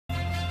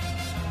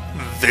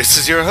This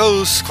is your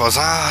host,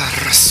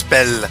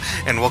 Spell,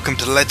 and welcome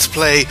to Let's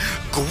Play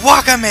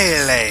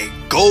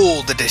Guacamelee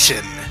Gold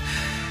Edition.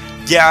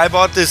 Yeah, I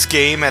bought this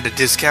game at a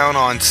discount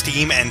on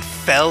Steam and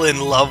fell in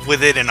love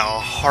with it in a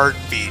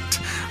heartbeat.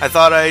 I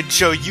thought I'd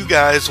show you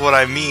guys what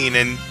I mean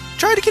and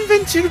try to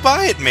convince you to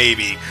buy it,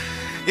 maybe.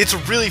 It's a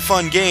really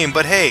fun game,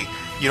 but hey,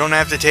 you don't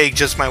have to take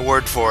just my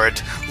word for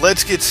it.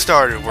 Let's get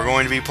started. We're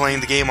going to be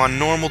playing the game on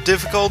normal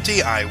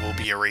difficulty. I will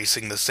be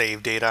erasing the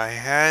save data I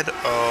had.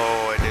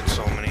 Oh, I did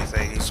so many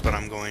things, but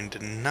I'm going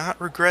to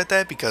not regret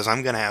that because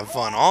I'm going to have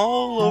fun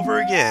all over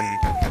again.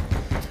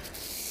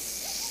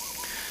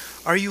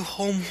 Are you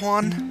home,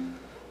 Juan?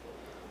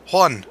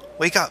 Juan,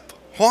 wake up.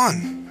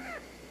 Juan!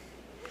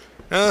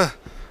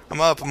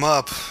 I'm up.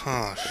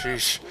 Oh,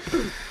 sheesh.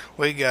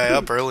 Wake guy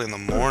up early in the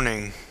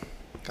morning.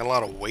 Got a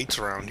lot of weights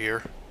around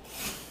here.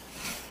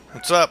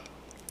 What's up?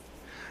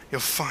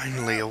 You're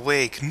finally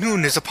awake.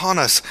 Noon is upon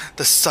us.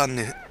 The sun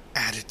is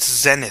at its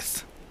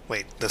zenith.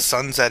 Wait, the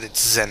sun's at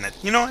its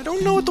zenith. You know, I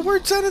don't know what the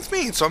word zenith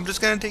means, so I'm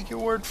just gonna take your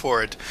word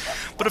for it.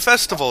 But a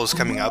festival is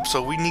coming up,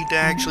 so we need to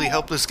actually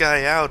help this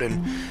guy out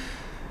and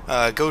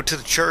go to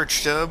the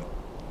church to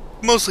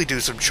mostly do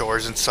some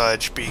chores and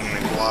such, being a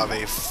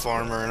guave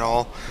farmer and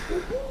all.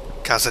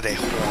 Casa de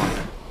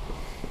Juan.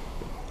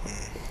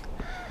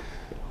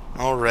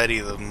 Already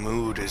the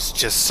mood is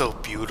just so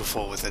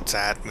beautiful with its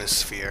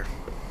atmosphere.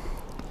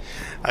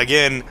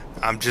 Again,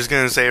 I'm just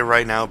gonna say it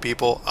right now,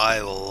 people, I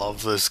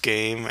love this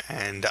game,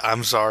 and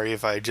I'm sorry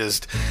if I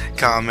just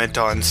comment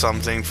on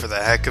something for the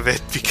heck of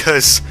it,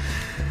 because,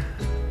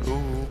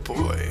 oh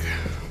boy,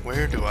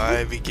 where do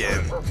I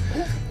begin?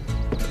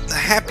 The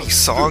happy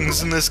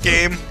songs in this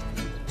game,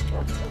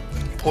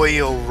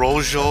 Pollo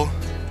Rojo,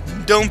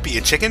 don't be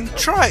a chicken,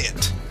 try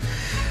it.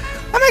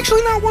 I'm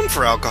actually not one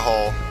for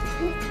alcohol.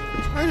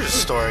 There's a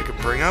story I could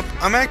bring up.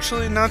 I'm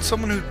actually not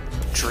someone who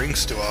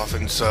drinks too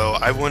often, so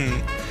I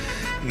wouldn't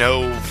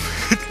know.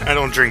 I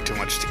don't drink too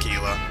much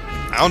tequila.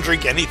 I don't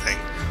drink anything.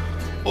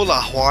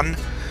 Hola, Juan.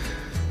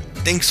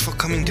 Thanks for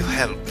coming to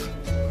help.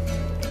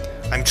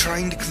 I'm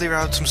trying to clear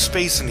out some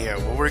space in here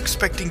where we're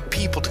expecting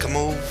people to come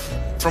over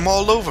from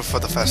all over for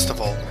the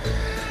festival.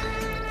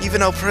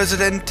 Even El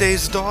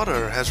Presidente's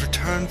daughter has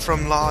returned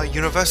from La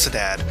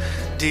Universidad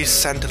de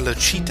Santa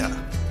Lucita.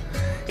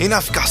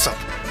 Enough gossip.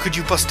 Could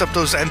you bust up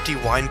those empty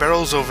wine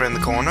barrels over in the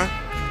corner?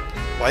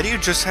 Why do you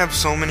just have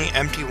so many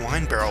empty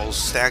wine barrels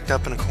stacked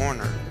up in a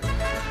corner?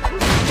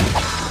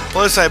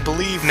 Plus, I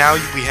believe now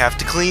we have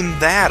to clean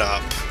that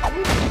up.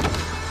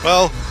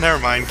 Well, never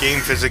mind. Game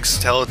physics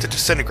tell it to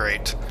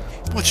disintegrate.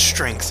 What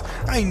strength!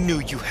 I knew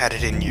you had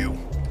it in you.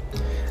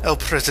 El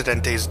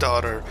Presidente's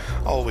daughter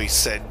always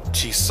said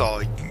she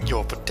saw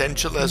your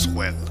potential as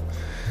well.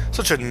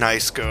 Such a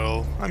nice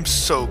girl. I'm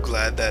so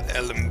glad that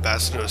El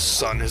Ambassador's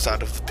son is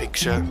out of the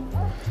picture.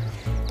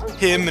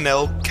 Him and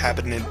El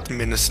Cabinet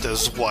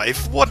Minister's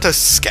wife. What a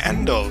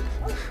scandal!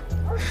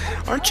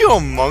 Aren't you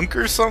a monk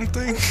or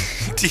something?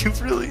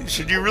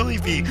 Should you really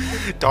be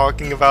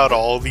talking about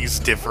all these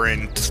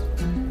different,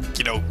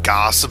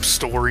 gossip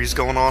stories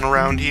going on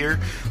around here?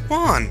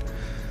 Juan,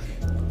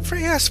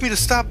 Frey asked me to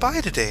stop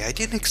by today. I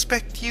didn't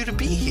expect you to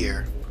be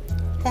here.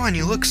 Juan,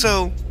 you look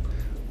so...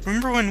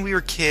 Remember when we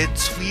were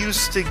kids? We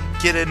used to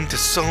get into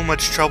so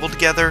much trouble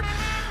together.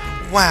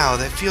 Wow,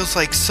 that feels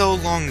like so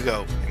long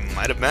ago. It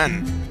might have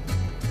been.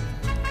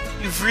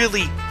 You've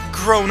really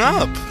grown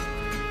up.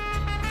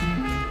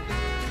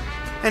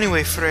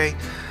 Anyway, Frey,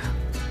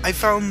 I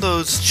found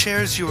those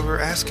chairs you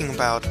were asking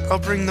about. I'll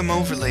bring them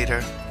over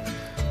later.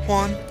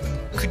 Juan,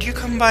 could you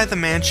come by the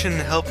mansion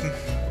and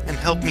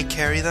help me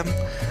carry them?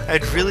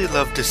 I'd really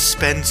love to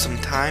spend some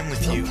time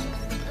with you.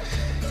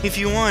 If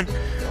you want,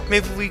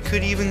 maybe we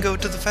could even go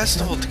to the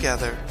festival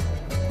together.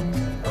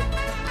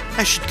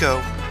 I should go.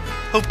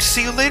 Hope to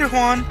see you later,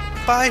 Juan.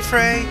 Bye,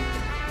 Frey.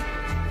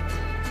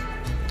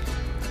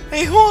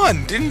 Hey,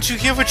 Juan, didn't you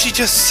hear what she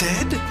just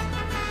said?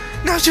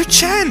 Now's your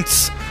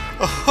chance!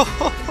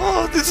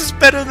 Oh, this is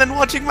better than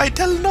watching my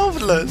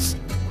telenovelas.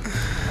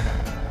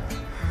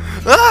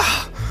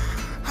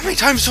 How many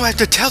times do I have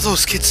to tell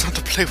those kids not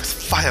to play with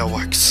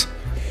fireworks?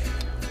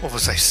 What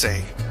was I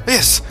saying?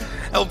 Yes,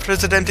 El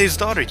Presidente's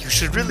daughter, you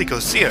should really go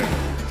see her.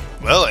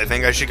 Well, I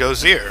think I should go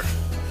see her.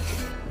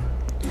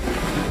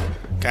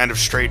 Kind of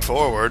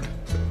straightforward.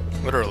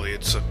 Literally,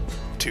 it's a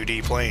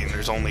 2D plane.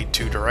 There's only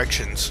two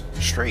directions.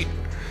 Straight.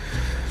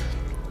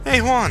 Hey,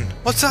 Juan,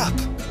 what's up?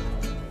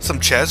 Some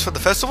chairs for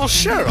the festival?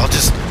 Sure, I'll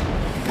just...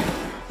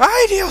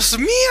 Ay, Dios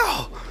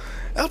mío!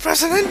 El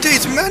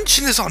Presidente's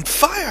mansion is on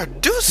fire!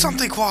 Do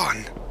something,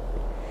 Juan!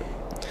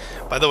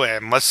 By the way, I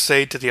must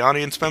say to the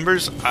audience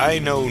members, I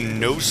know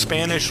no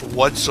Spanish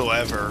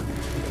whatsoever.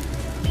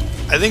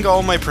 I think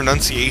all my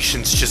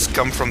pronunciations just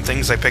come from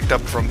things I picked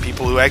up from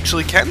people who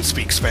actually can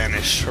speak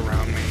Spanish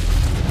around me.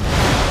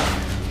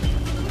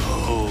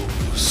 Oh,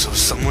 so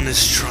someone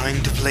is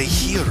trying to play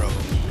hero.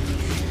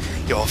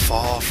 You're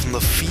far from the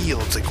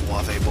fields,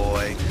 Guave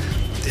boy.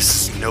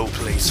 This is no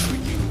place for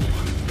you.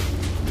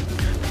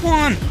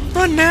 Juan,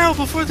 run now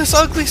before this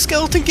ugly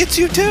skeleton gets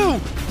you too!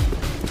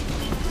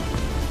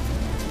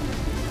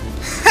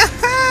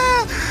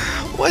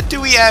 What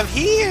do we have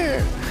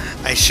here?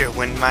 I sure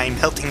wouldn't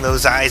mind melting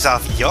those eyes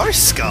off your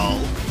skull.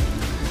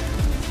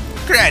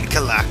 Grand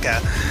Kalaka,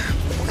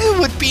 it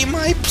would be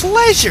my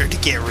pleasure to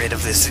get rid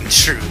of this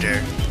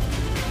intruder.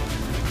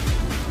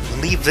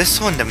 Leave this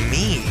one to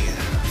me,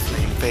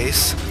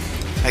 Flameface.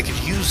 I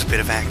could use a bit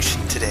of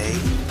action today.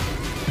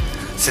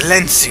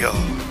 Silencio!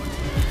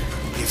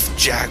 If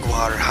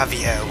Jaguar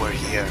Javier were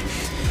here,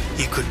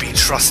 he could be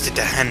trusted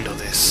to handle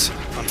this.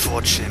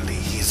 Unfortunately,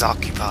 he's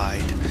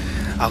occupied.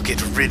 I'll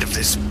get rid of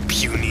this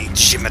puny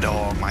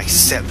Chimador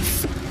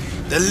myself.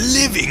 The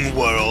living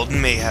world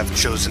may have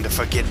chosen to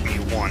forget me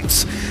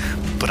once,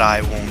 but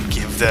I won't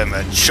give them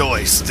a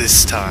choice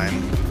this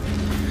time.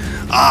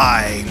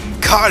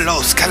 I'm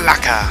Carlos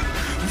Kalaka,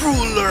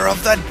 ruler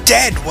of the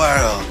dead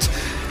world,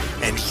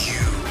 and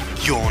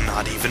you're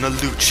not even a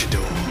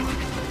luchador.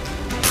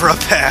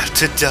 Prepare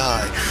to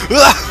die.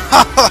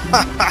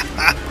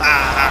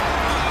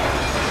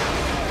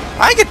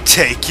 I could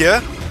take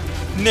you.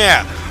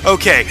 Nah,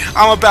 okay,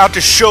 I'm about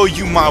to show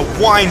you my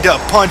wind-up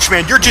punch,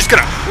 man. You're just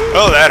gonna...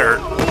 Oh, that hurt.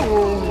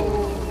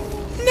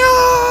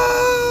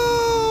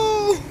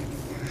 No!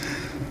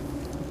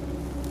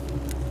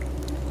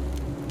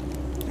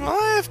 Well,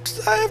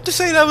 I have to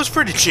say that was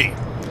pretty cheap.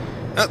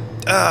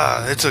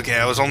 It's okay,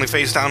 I was only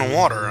face down in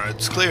water.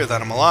 It's clear that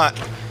I'm alive.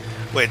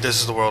 Wait, this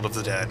is the world of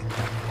the dead.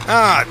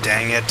 Ah,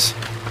 dang it.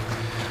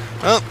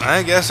 Well,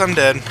 I guess I'm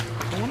dead.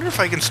 I wonder if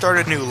I can start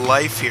a new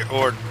life here,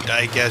 or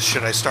I guess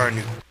should I start a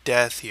new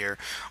death here?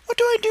 What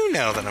do I do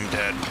now that I'm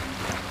dead?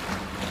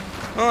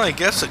 Well, I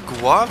guess the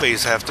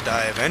guaves have to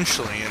die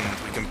eventually, and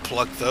we can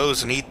pluck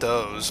those and eat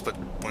those, but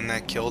wouldn't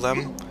that kill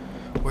them?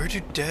 Where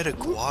do dead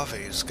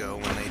guaves go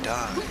when they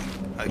die?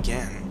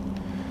 Again.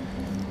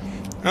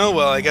 Oh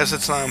well, I guess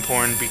it's not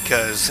important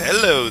because...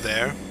 Hello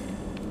there!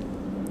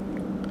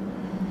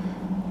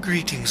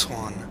 Greetings,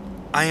 Juan.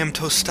 I am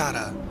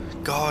Tostada,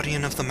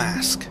 guardian of the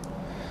mask.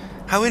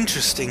 How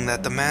interesting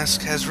that the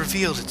mask has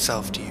revealed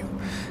itself to you.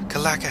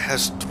 Kalaka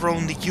has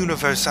thrown the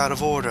universe out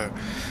of order.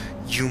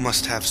 You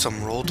must have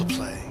some role to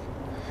play.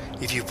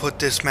 If you put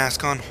this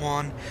mask on,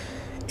 Juan,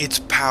 its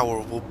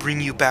power will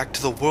bring you back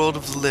to the world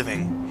of the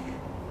living.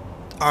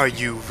 Are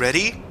you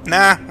ready?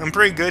 Nah, I'm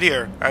pretty good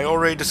here. I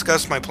already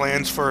discussed my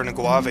plans for an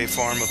Aguave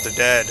farm of the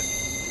dead.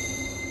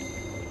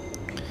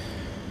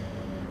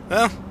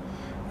 Well,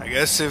 I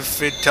guess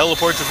if it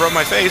teleports in front of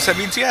my face, that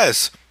means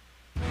yes.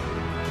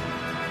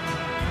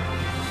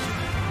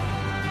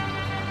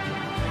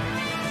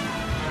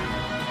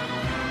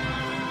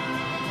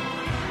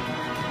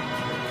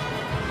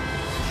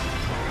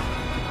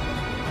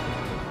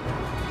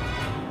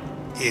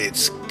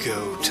 It's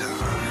go time.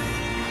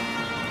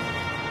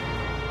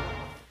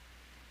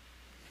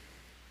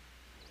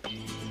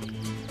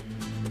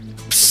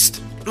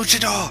 Psst!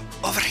 Luchador!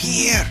 Over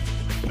here!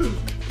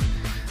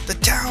 The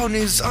town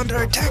is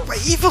under attack by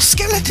evil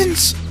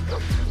skeletons!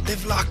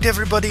 They've locked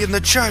everybody in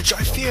the church.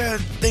 I fear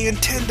they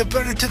intend to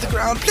burn it to the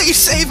ground. Please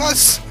save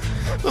us!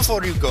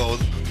 Before you go,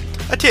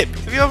 a tip.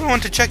 If you ever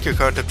want to check your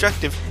current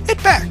objective,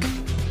 hit back.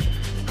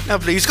 Now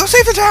please, go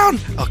save the town!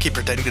 I'll keep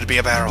pretending to be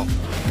a barrel.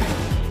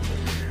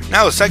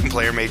 Now a second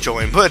player may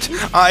join, but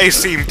I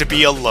seem to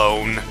be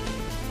alone.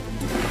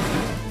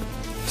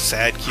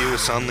 Sad cue is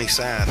suddenly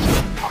sad.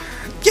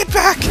 Get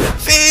back!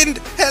 Fiend!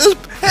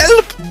 Help!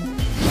 Help!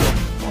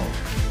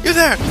 You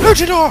there!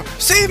 Luchador!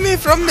 Save me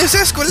from this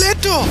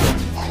Esqueleto!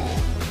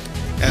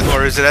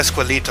 Or is it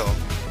Esquelito?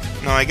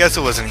 No, I guess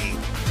it was an E.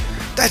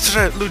 That's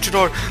right,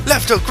 Luchador!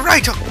 Left hook,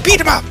 right hook! Beat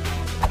him up!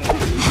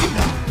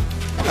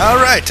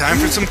 Alright, time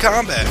for some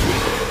combat.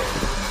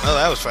 Well,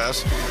 that was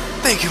fast.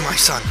 Thank you, my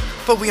son.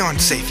 But we aren't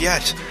safe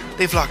yet.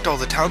 They've locked all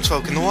the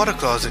townsfolk in the water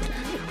closet.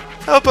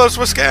 Help us,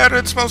 we're scared.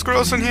 It smells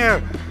gross in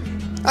here.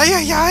 Ay,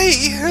 ay, ay,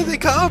 here they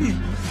come.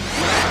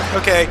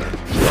 Okay,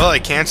 well, I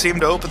can't seem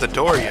to open the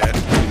door yet.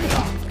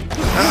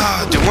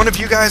 Do one of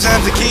you guys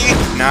have the key?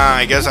 Nah,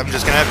 I guess I'm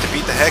just gonna have to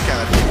beat the heck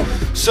out of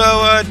you.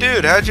 So,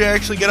 dude, how'd you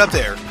actually get up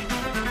there?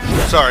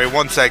 Sorry,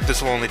 one sec,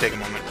 this will only take a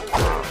moment.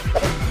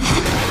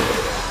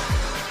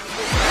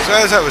 So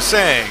as I was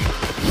saying...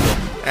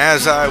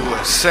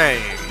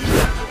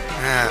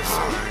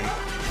 fine.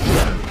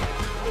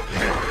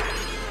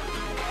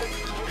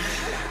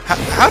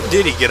 How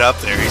did he get up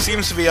there? He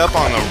seems to be up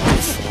on the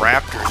roof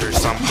raptors or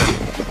something.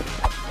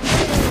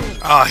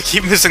 Oh, I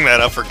keep missing that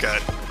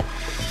uppercut.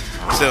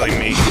 Silly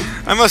me.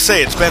 I must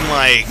say, it's been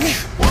like,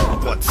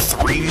 what,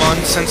 3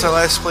 months since I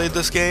last played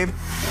this game?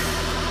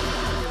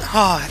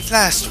 Ah, at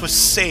last we're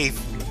safe.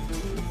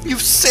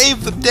 You've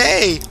saved the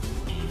day!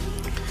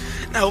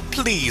 Now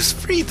please,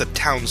 free the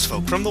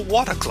townsfolk from the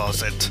water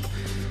closet.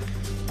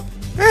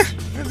 I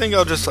think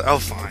I'll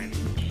fine.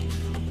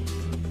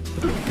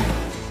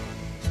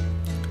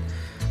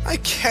 I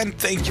can't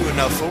thank you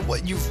enough for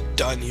what you've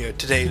done here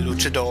today,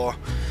 Luchador.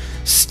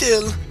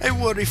 Still, I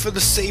worry for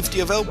the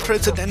safety of El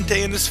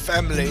Presidente and his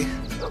family.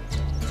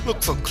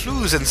 Look for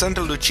clues in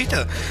Santa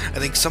Luchita. I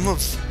think some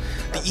of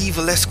the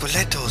evil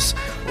Esqueletos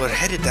were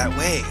headed that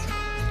way.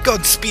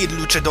 Godspeed,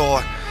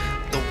 Luchador.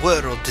 The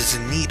world is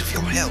in need of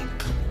your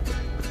help.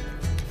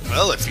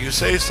 Well, if you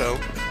say so.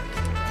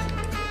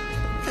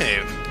 Hey,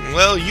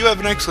 well, you have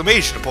an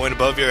exclamation point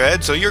above your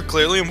head, so you're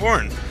clearly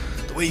important.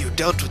 The way you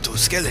dealt with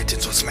those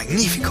skeletons was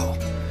magnifico.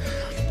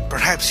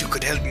 Perhaps you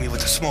could help me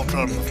with a small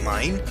problem of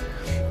mine.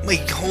 My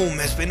home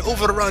has been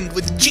overrun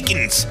with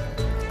chickens.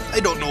 I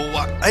don't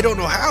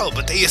know how,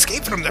 but they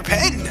escaped from their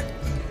pen.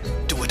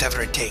 Do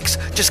whatever it takes.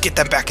 Just get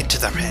them back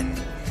into their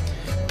pen.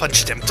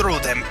 Punch them, throw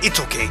them, it's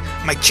okay.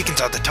 My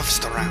chickens are the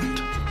toughest around.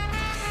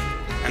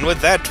 And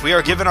with that, we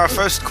are given our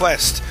first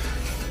quest.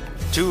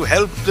 To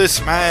help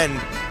this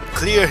man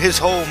clear his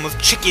home of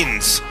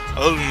chickens.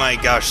 Oh my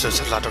gosh,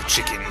 there's a lot of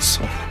chickens.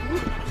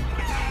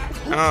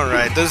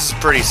 Alright, this is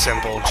pretty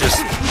simple.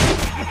 Just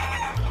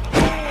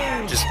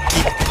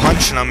keep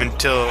punching them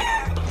until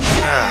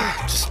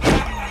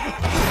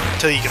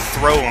you can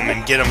throw them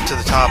and get them to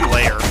the top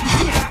layer.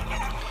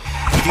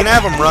 You can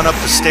have them run up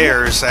the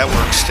stairs, that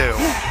works too.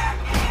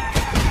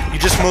 You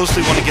just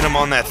mostly want to get them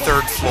on that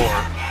third floor.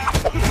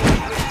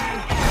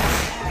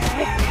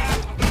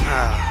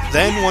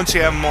 Then, once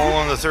you have them all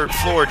on the third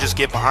floor, just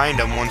get behind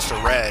them once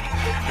they're red,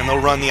 and they'll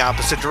run the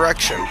opposite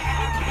direction.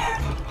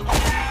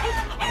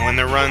 When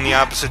they're running the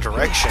opposite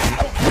direction,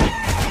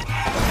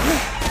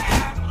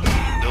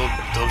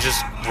 they'll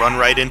just run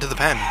right into the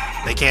pen.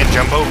 They can't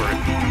jump over it.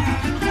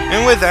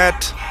 And with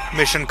that,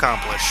 mission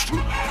accomplished.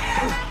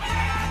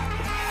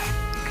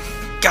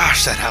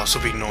 Gosh, that house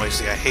will be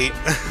noisy.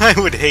 I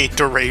would hate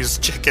to raise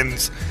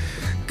chickens.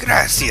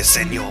 Gracias,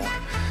 senor.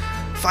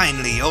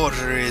 Finally,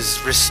 order is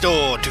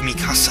restored to mi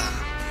casa.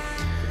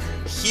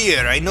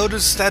 Here, I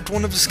noticed that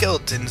one of the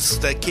skeletons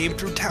that came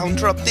through town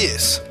dropped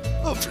this.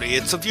 Hopefully,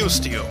 it's of use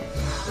to you.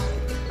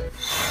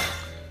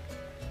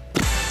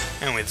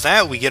 And with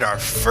that, we get our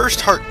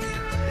first heart.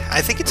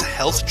 I think it's a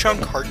health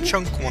chunk, heart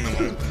chunk, one of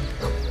them.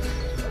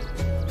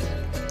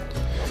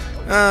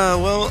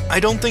 Well, I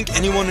don't think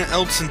anyone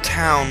else in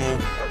town will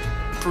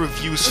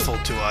prove useful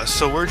to us,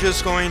 so we're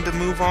just going to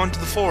move on to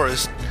the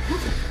forest.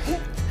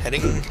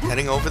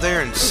 Heading over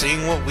there and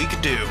seeing what we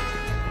could do.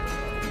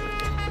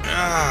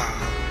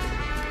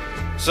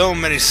 So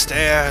many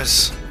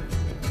stairs.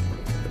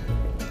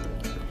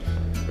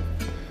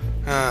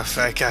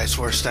 Fat guy's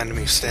worst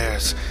enemy,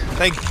 stairs.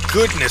 Thank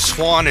goodness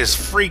Juan is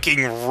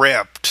freaking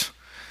ripped.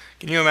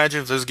 Can you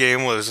imagine if this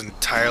game was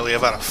entirely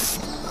about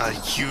a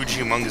huge,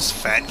 humongous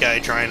fat guy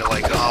trying to,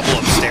 like, hobble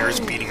upstairs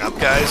beating up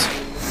guys?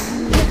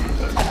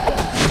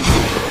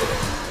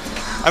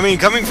 I mean,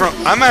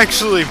 I'm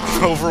actually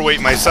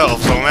overweight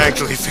myself, so I'm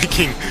actually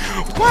thinking,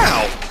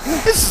 wow,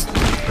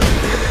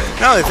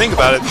 now that I think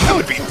about it, that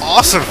would be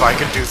awesome if I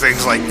could do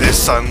things like this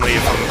suddenly,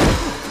 if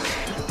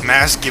a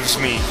mask gives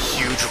me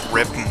huge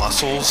ripped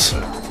muscles.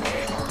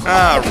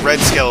 Red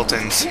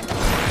skeletons.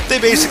 They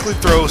basically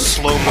throw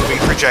slow-moving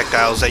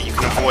projectiles that you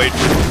can avoid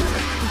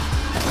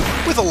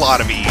with a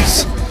lot of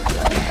ease.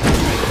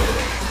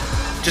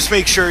 Just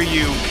make sure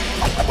you,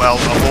 well,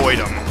 avoid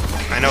them.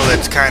 I know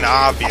that's kind of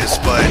obvious,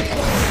 but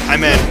I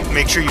meant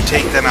make sure you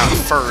take them out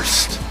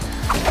first.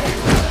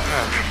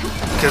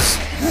 Because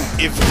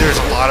if there's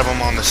a lot of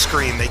them on the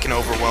screen, they can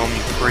overwhelm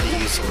you pretty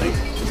easily.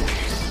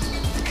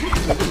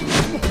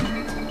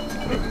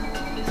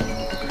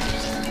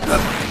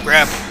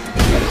 Grab.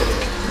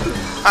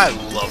 I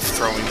love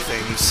throwing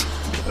things.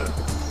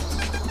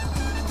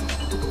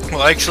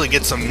 We'll actually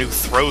get some new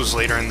throws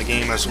later in the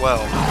game as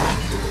well.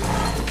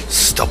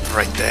 Stop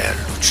right there,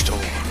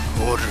 Luchador.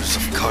 Orders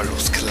of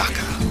Carlos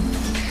Calaca.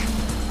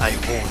 I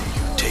warn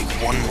you, take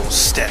one more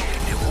step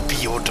and it will be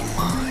your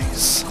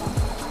demise.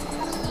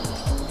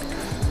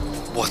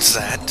 What's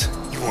that?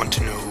 You want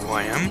to know who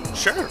I am?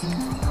 Sure.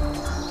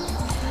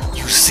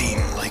 You seem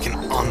like an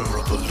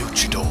honorable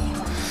luchador,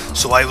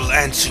 so I will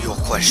answer your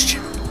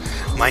question.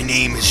 My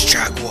name is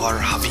Jaguar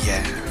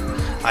Javier.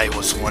 I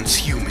was once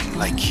human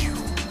like you.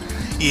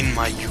 In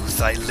my youth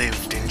I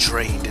lived and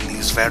trained in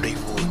these very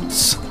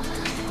woods.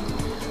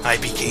 I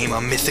became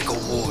a mythical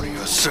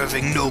warrior,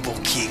 serving noble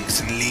kings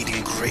and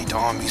leading great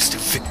armies to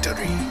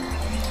victory.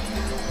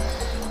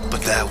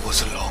 But that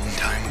was a long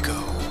time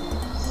ago.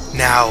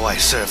 Now I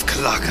serve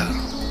Calaca.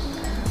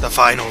 The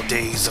final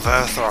days of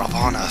Earth are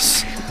upon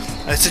us.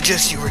 I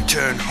suggest you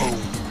return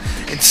home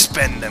and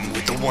spend them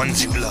with the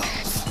ones you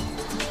love.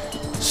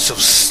 So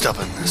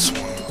stubborn, this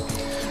one.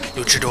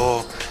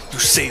 Luchador, you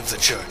saved the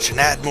church, an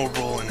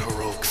admirable and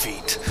heroic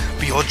feat,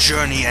 but your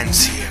journey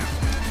ends here.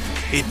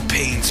 It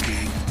pains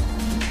me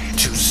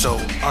to so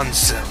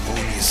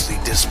unceremoniously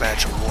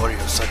dispatch a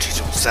warrior such as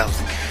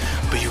yourself,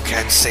 but you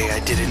can't say I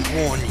didn't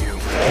warn you.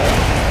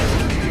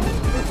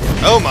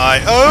 Oh my,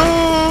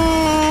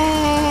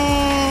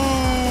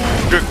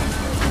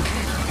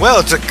 well,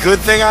 it's a good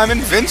thing I'm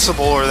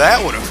invincible, or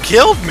that would have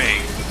killed me.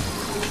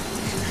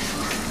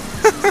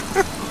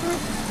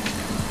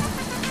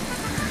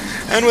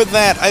 And with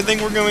that, I think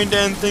we're going to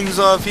end things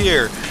off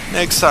here.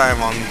 Next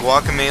time on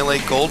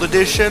Guacamelee Gold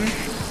Edition,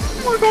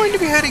 we're going to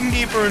be heading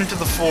deeper into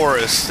the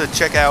forest to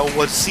check out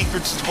what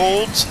secrets it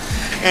holds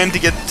and to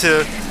get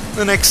to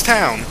the next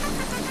town.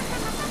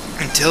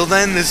 Until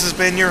then, this has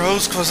been your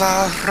host,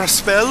 Quasar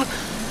Raspel,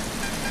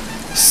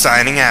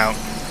 signing out.